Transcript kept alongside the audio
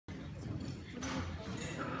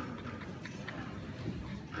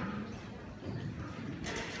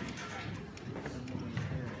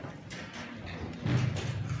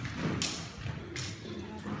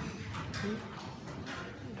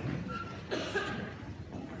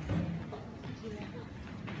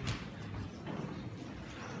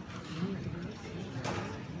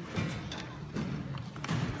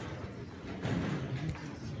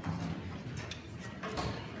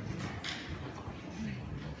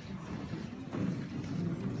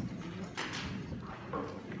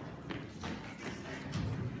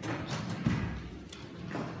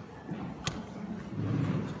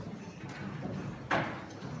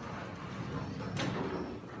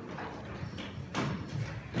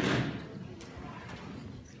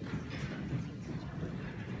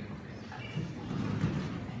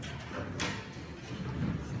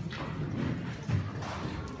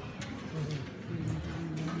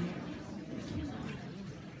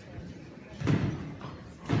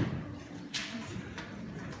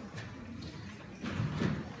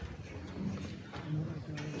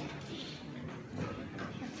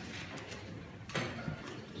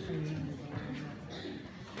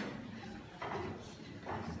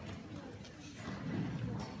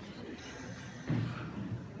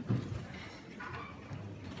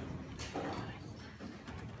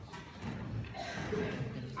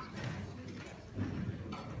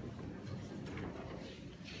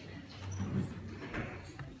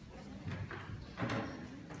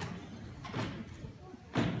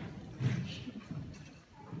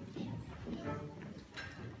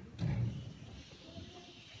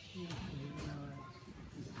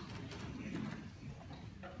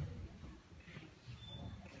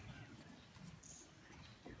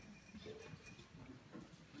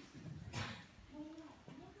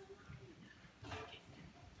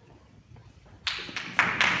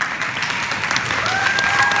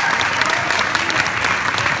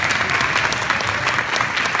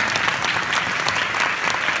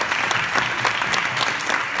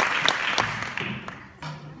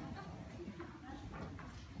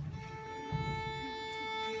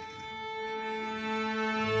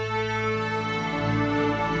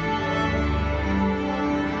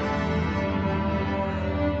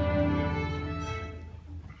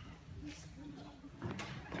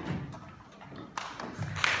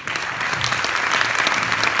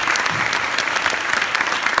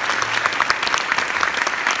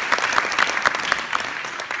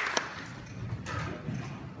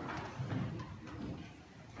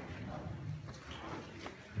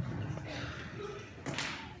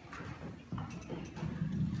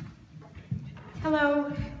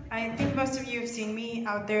Hello, I think most of you have seen me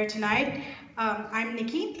out there tonight. I'm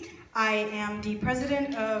Nikki. I am the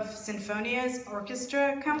president of Sinfonia's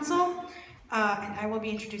Orchestra Council, and I will be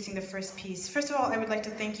introducing the first piece. First of all, I would like to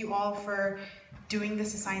thank you all for doing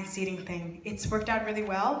this assigned seating thing. It's worked out really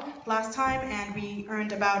well last time, and we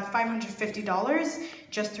earned about $550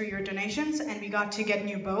 just through your donations, and we got to get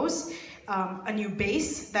new bows, a new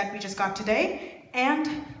bass that we just got today, and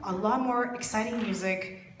a lot more exciting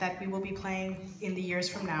music that we will be playing in the years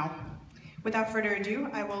from now. Without further ado,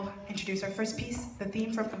 I will introduce our first piece, the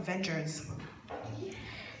theme from Avengers.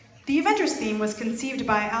 The Avengers theme was conceived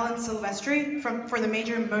by Alan Silvestri for the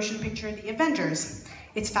major motion picture The Avengers.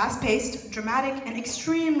 It's fast-paced, dramatic, and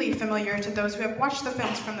extremely familiar to those who have watched the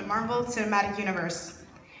films from the Marvel Cinematic Universe.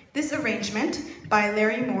 This arrangement by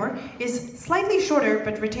Larry Moore is slightly shorter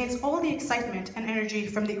but retains all the excitement and energy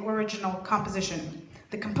from the original composition.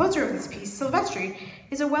 The composer of this piece, Silvestri,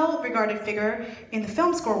 is a well-regarded figure in the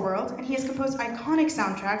film score world, and he has composed iconic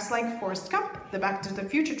soundtracks like Forrest Gump, the Back to the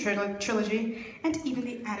Future trilogy, and even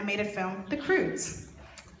the animated film The Croods.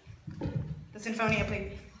 The Sinfonia,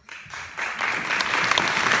 please.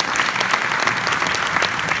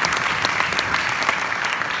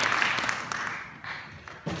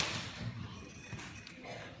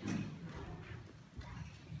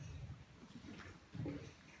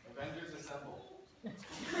 Avengers assemble.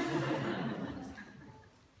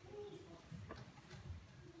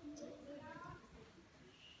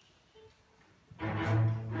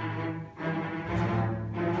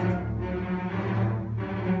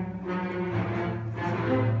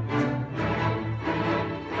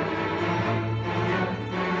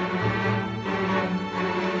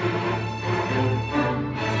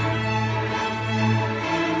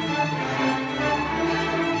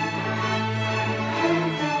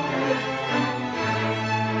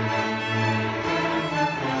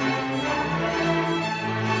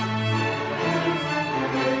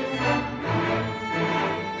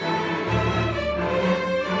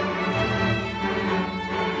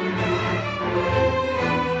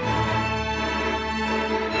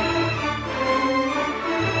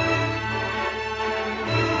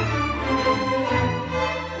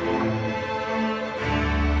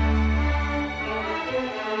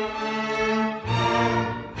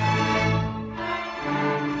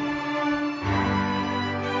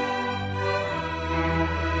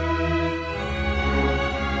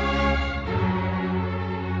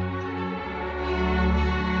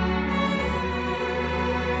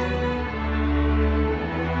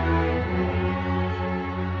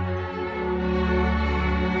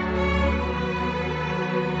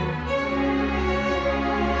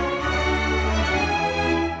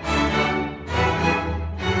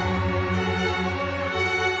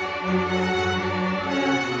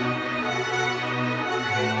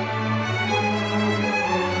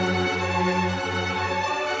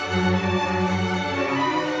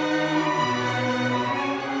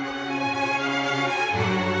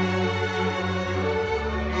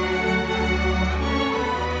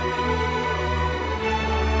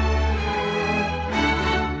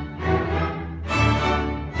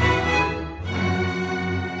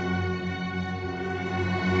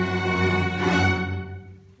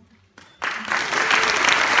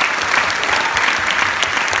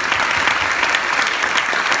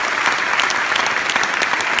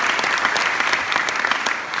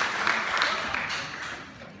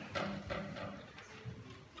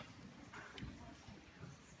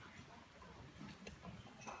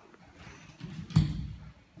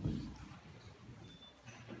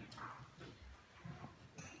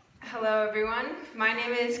 Hello everyone, my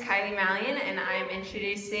name is Kylie Mallion and I am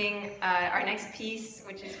introducing our next piece,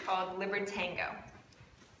 which is called Libertango.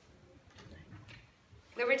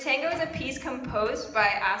 Libertango is a piece composed by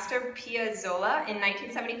Astor Piazzolla in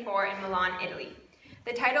 1974 in Milan, Italy.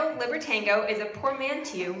 The title Libertango is a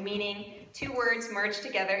portmanteau, meaning two words merged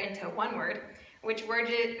together into one word, which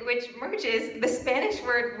merges the Spanish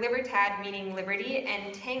word libertad, meaning liberty,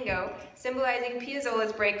 and tango, symbolizing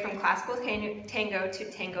Piazzolla's break from classical tango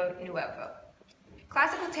to tango nuevo.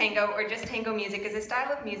 Classical tango, or just tango music, is a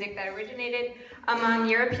style of music that originated among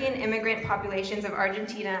European immigrant populations of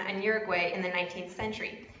Argentina and Uruguay in the 19th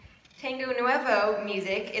century. Tango nuevo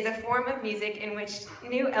music is a form of music in which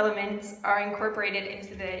new elements are incorporated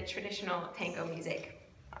into the traditional tango music.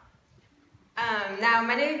 Now,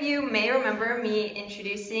 many of you may remember me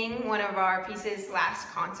introducing one of our pieces last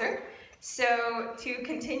concert. So to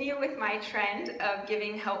continue with my trend of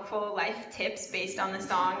giving helpful life tips based on the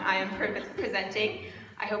song I am presenting,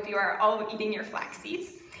 I hope you are all eating your flax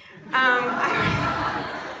seeds. I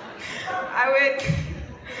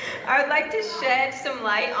I would like to shed some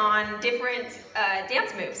light on different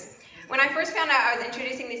dance moves. When I first found out I was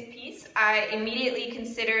introducing this piece, I immediately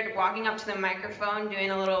considered walking up to the microphone,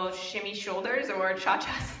 doing a little shimmy shoulders or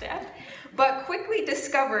cha-cha step, but quickly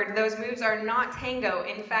discovered those moves are not tango.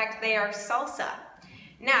 In fact, they are salsa.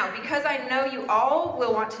 Now, because I know you all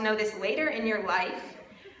will want to know this later in your life,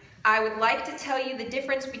 I would like to tell you the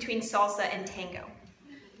difference between salsa and tango.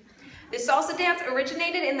 The salsa dance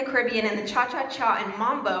originated in the Caribbean, and the cha-cha-cha and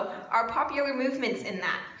mambo are popular movements in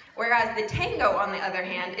that, whereas the tango, on the other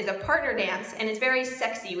hand, is a partner dance and is very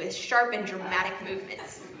sexy with sharp and dramatic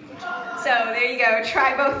movements. So there you go,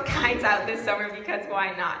 try both kinds out this summer because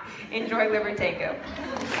why not? Enjoy Libertango.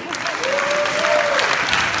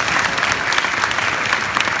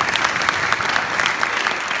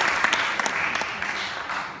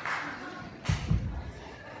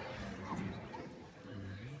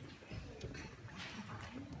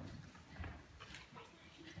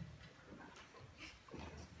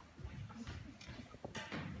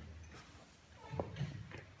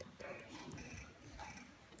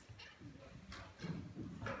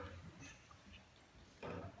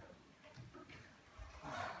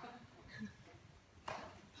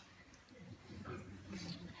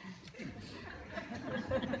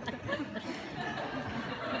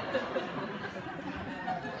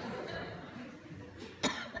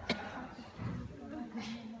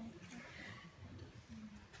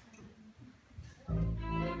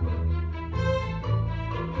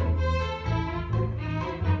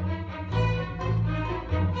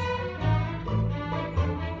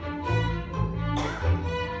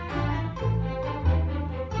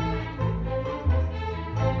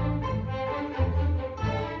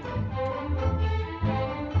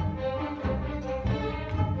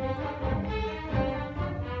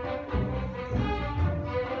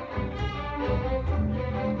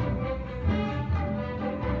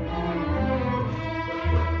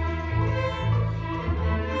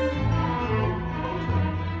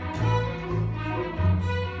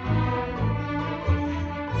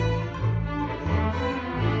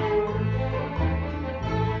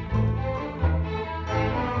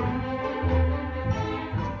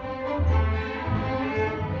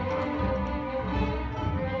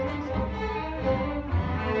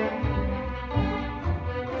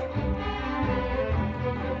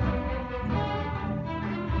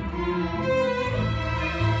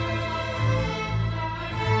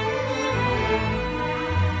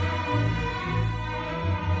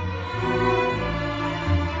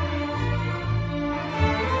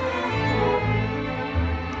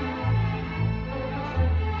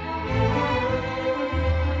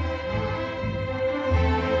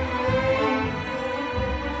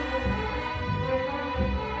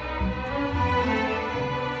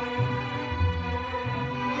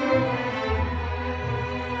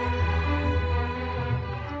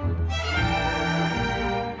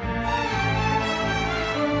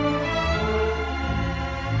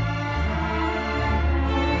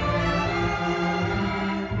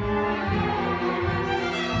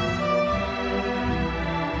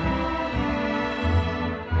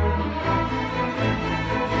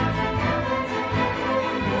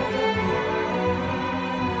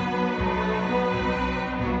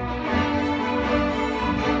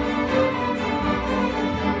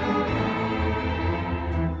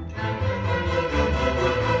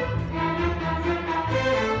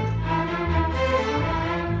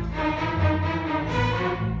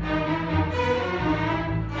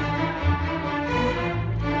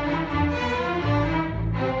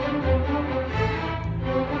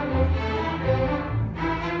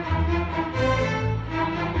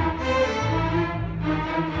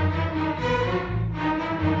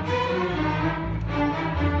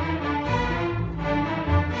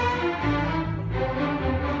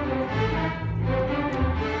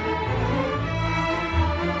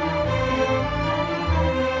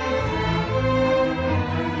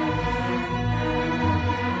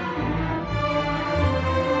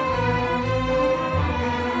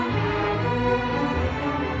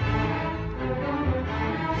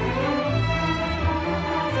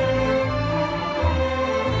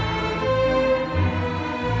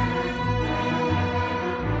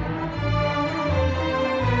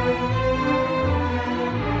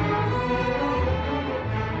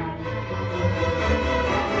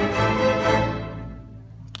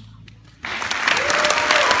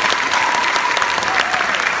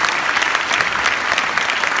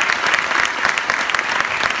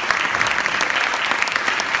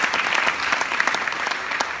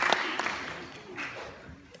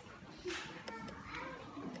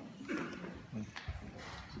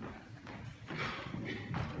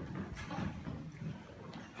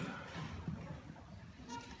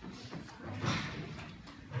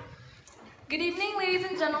 Good evening, ladies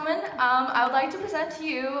and gentlemen. I would like to present to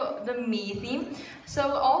you the Me theme. So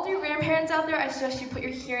all of your grandparents out there, I suggest you put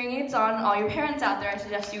your hearing aids on. All your parents out there, I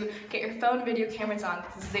suggest you get your phone video cameras on.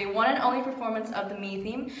 This is a one and only performance of the Me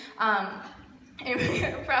theme. And we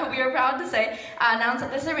are proud to say, announce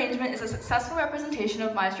that this arrangement is a successful representation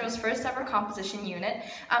of Maestro's first ever composition unit.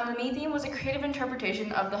 The Me theme was a creative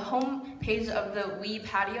interpretation of the home page of the Wee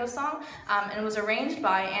Patio song, and it was arranged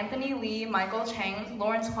by Anthony Lee, Michael Chang,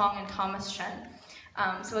 Lawrence Huang, and Thomas Shen.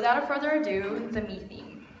 So without further ado, the Me theme.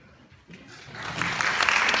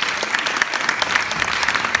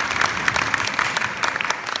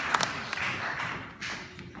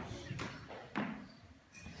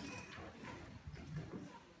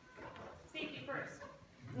 Safety first.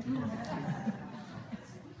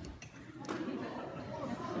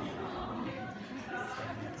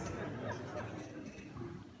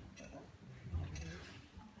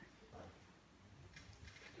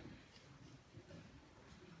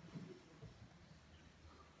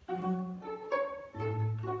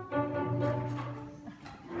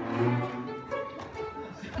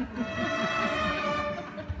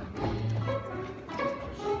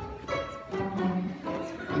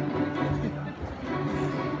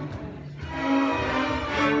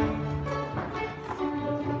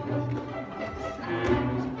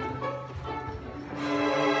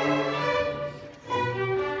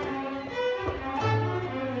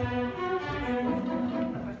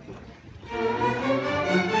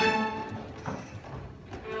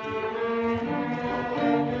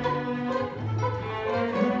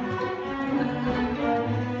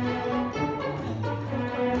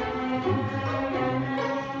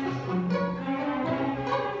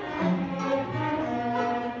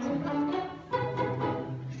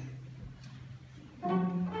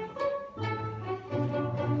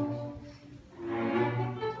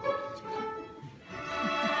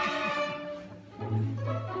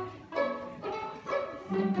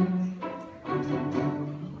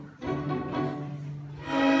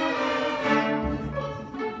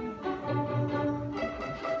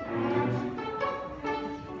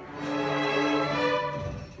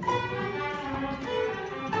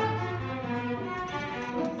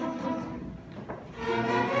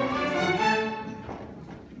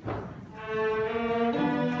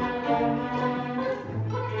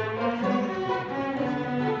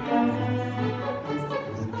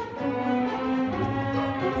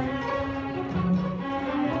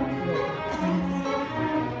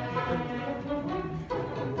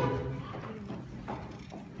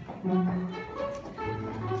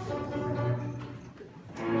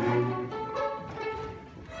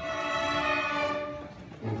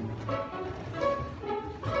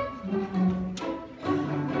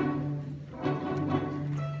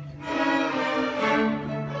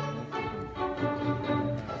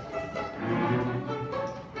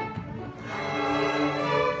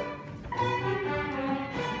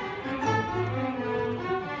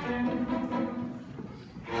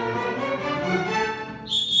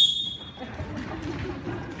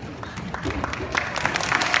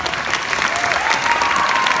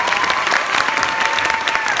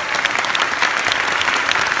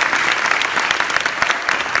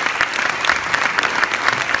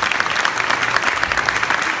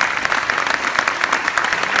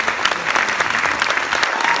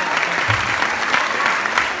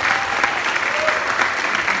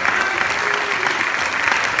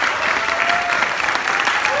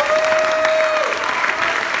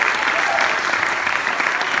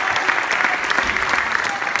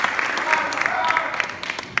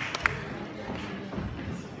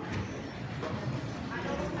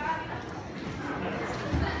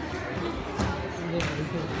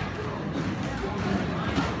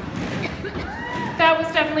 That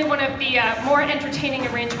was definitely one of the more entertaining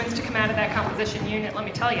arrangements to come out of that composition unit, let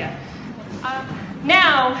me tell you.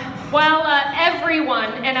 Now, while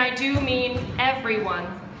everyone, and I do mean everyone,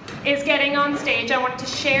 is getting on stage, I wanted to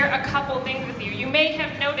share a couple things with you. You may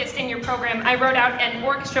have noticed in your program I wrote out an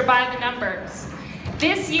orchestra by the numbers.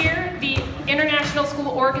 This year, the International School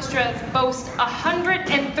Orchestras boast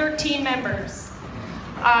 113 members.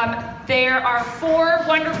 There are 4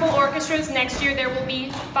 wonderful orchestras. Next year there will be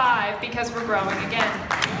 5 because we're growing again.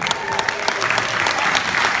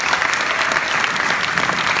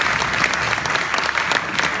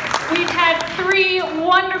 We've had 3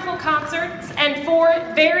 wonderful concerts and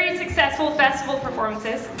 4 very successful festival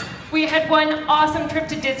performances. We had one awesome trip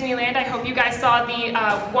to Disneyland. I hope you guys saw the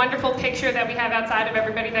wonderful picture that we have outside of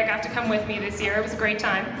everybody that got to come with me this year. It was a great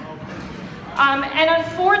time. And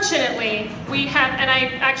unfortunately, we have, and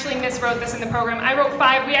I actually miswrote this in the program, I wrote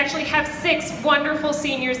 5, we actually have 6 wonderful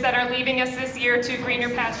seniors that are leaving us this year to greener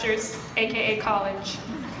pastures, AKA college.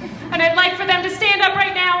 And I'd like for them to stand up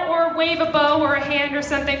right now or wave a bow or a hand or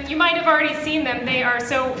something. You might have already seen them. They are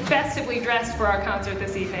so festively dressed for our concert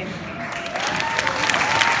this evening.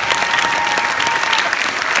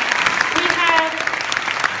 We have,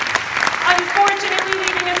 unfortunately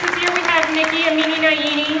leaving us this year, we have Nikki Amini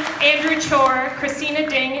Naini, Andrew Chor, Christina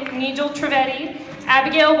Ding, Nigel Trivedi,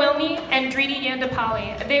 Abigail Wilney, and Dridi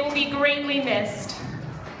Yandapali. They will be greatly missed.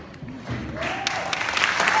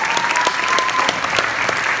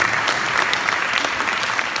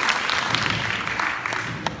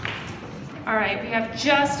 All right, we have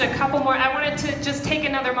just a couple more. I wanted to just take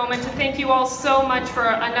another moment to thank you all so much for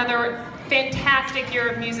another fantastic year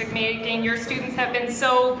of music making. Your students have been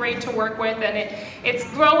so great to work with, and it's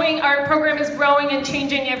growing. Our program is growing and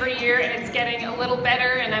changing every year, and it's getting a little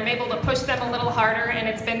better, and I'm able to push them a little harder, and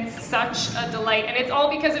it's been such a delight. And it's all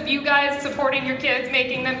because of you guys supporting your kids,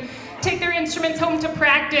 making them take their instruments home to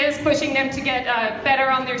practice, pushing them to get better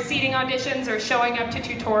on their seating auditions or showing up to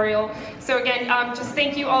tutorial. So again, just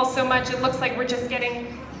thank you all so much. It looks like we're just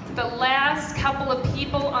getting the last couple of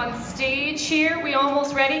people on stage here. We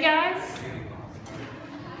almost ready, guys?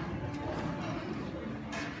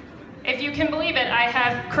 If you can believe it, I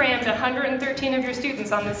have crammed 113 of your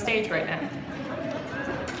students on this stage right now.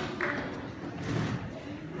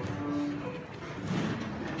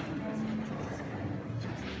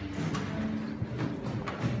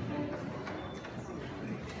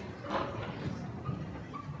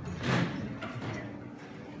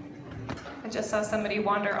 I just saw somebody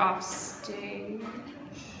wander off stage.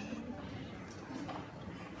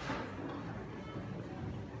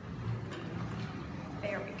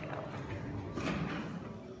 There we go.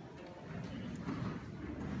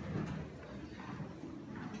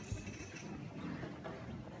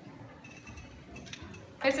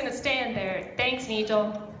 Isn't a stand there. Thanks,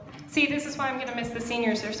 Nigel. See, this is why I'm gonna miss the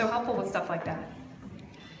seniors. They're so helpful with stuff like that.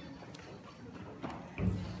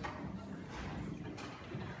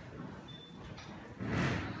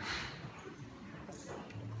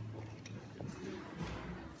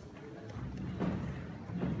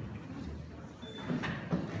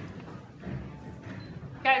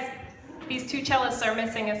 Guys, these 2 cellists are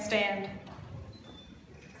missing a stand.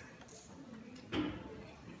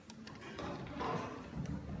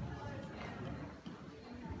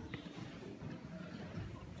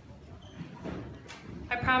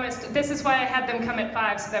 I promised, this is why I had them come at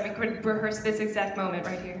 5, so that we could rehearse this exact moment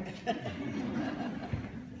right here.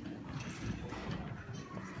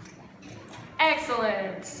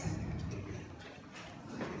 Excellent.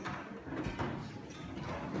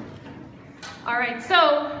 All right,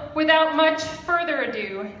 so without much further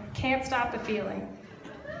ado, Can't Stop the Feeling.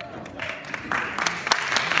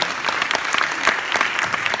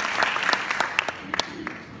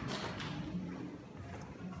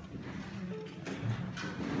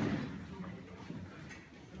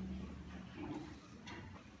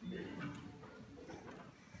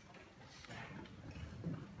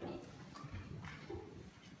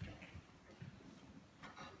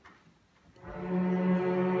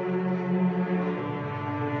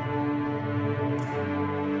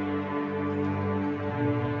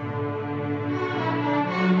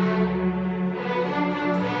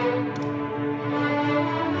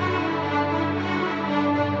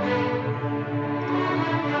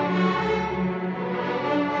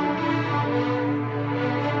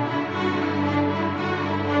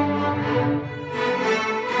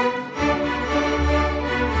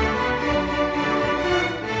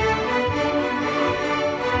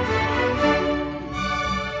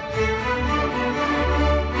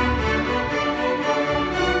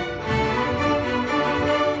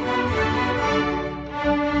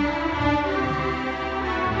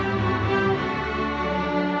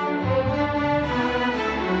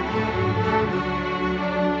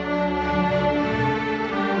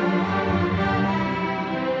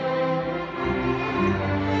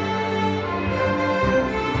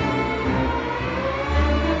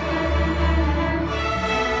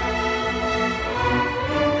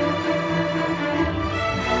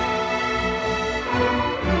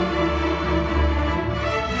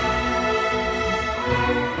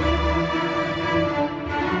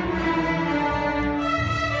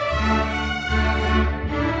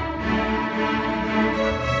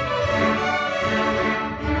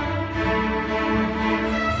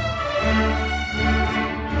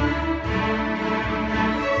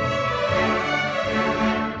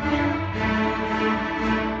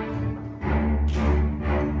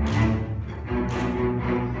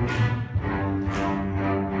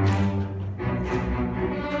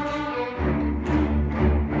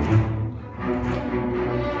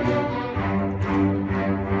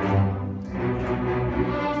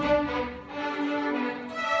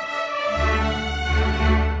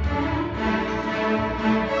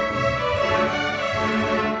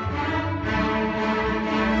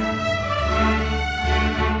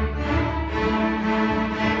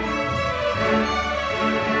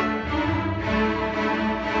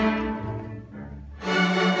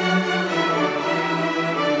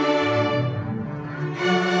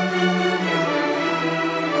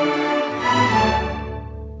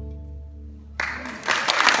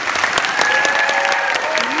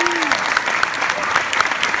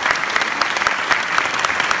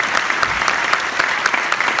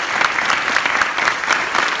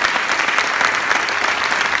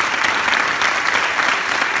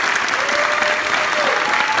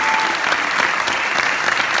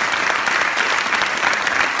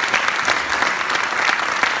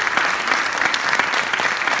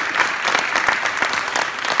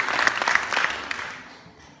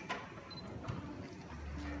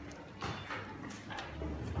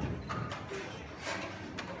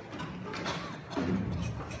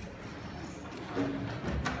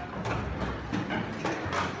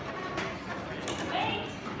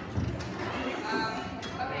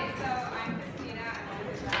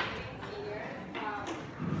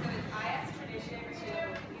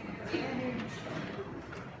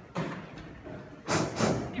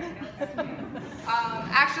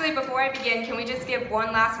 Actually, before I begin, can we just give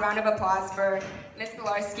one last round of applause for Miss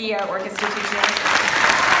Zalarsky, our orchestra teacher.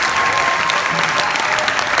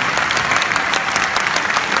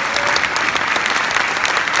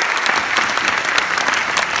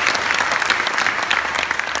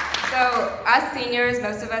 So, us seniors,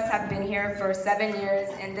 most of us have been here for 7 years,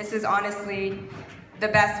 and this is honestly the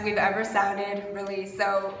best we've ever sounded, really.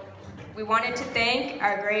 So, we wanted to thank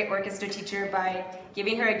our great orchestra teacher by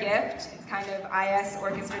giving her a gift. It's kind of IS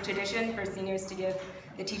orchestra tradition for seniors to give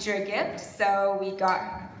the teacher a gift. So we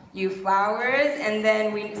got you flowers, and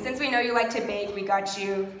then since we know you like to bake, we got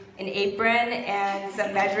you an apron and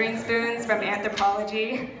some measuring spoons from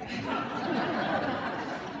anthropology.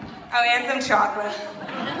 Oh, and some chocolate.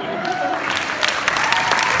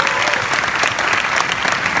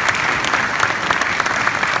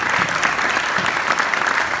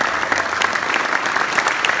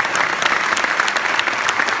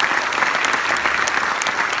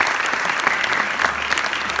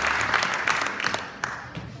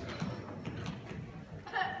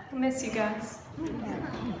 Miss you guys.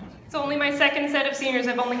 It's only my second set of seniors.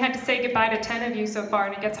 I've only had to say goodbye to 10 of you so far,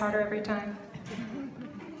 and it gets harder every time.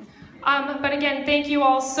 But again, thank you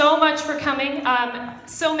all so much for coming.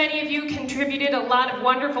 So many of you contributed a lot of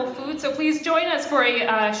wonderful food, so please join us for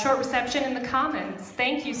a short reception in the Commons.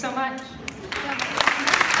 Thank you so much.